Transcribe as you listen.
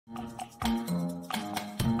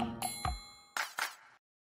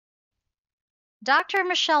Dr.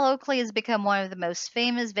 Michelle Oakley has become one of the most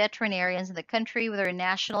famous veterinarians in the country with her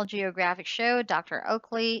National Geographic show, Dr.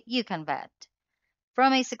 Oakley, Yukon Vet.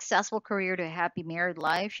 From a successful career to a happy married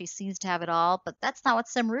life, she seems to have it all, but that's not what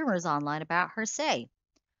some rumors online about her say.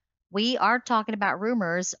 We are talking about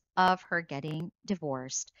rumors of her getting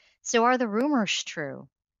divorced. So, are the rumors true?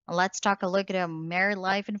 Let's take a look at her married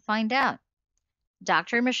life and find out.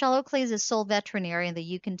 Dr. Michelle Oakley is a sole veterinarian in the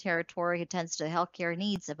Yukon Territory who tends to the healthcare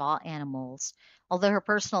needs of all animals. Although her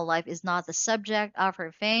personal life is not the subject of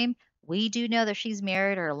her fame, we do know that she's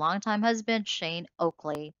married to her longtime husband, Shane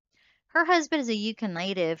Oakley. Her husband is a Yukon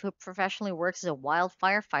native who professionally works as a wild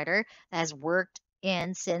firefighter that has worked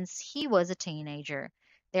in since he was a teenager.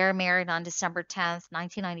 They are married on December 10th,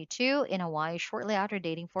 1992, in Hawaii, shortly after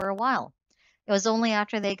dating for a while. It was only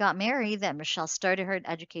after they got married that Michelle started her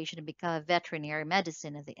education to become a veterinary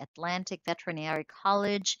medicine at the Atlantic Veterinary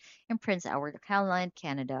College in Prince Edward Island,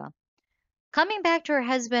 Canada. Coming back to her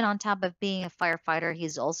husband, on top of being a firefighter, he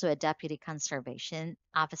is also a deputy conservation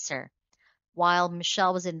officer. While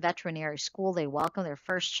Michelle was in veterinary school, they welcomed their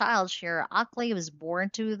first child, Shira Oakley, was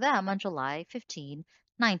born to them on July 15,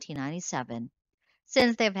 1997.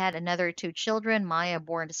 Since they've had another two children, Maya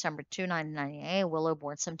born December 2, 1998, Willow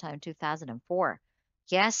born sometime in 2004.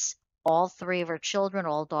 Yes, all three of her children,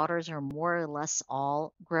 all daughters, are more or less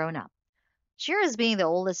all grown up. Shira's being the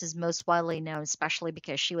oldest is most widely known, especially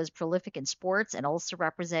because she was prolific in sports and also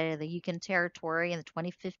represented the Yukon Territory in the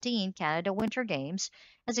 2015 Canada Winter Games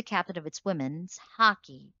as a captain of its women's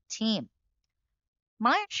hockey team.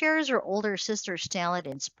 Maya shares her older sister's talent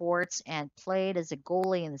in sports and played as a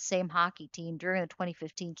goalie in the same hockey team during the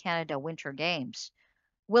 2015 Canada Winter Games.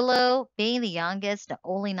 Willow, being the youngest,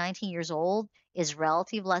 only 19 years old, is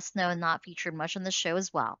relatively less known and not featured much on the show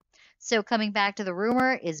as well. So, coming back to the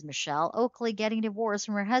rumor, is Michelle Oakley getting divorced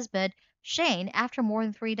from her husband, Shane, after more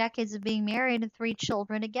than 3 decades of being married and three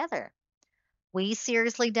children together? We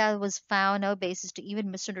seriously doubt it was found no basis to even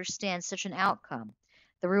misunderstand such an outcome.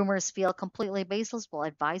 The rumors feel completely baseless. We'll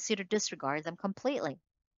advise you to disregard them completely.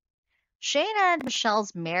 Shane and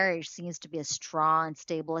Michelle's marriage seems to be as strong and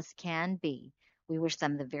stable as can be. We wish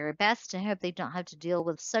them the very best and hope they don't have to deal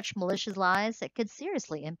with such malicious lies that could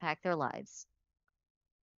seriously impact their lives.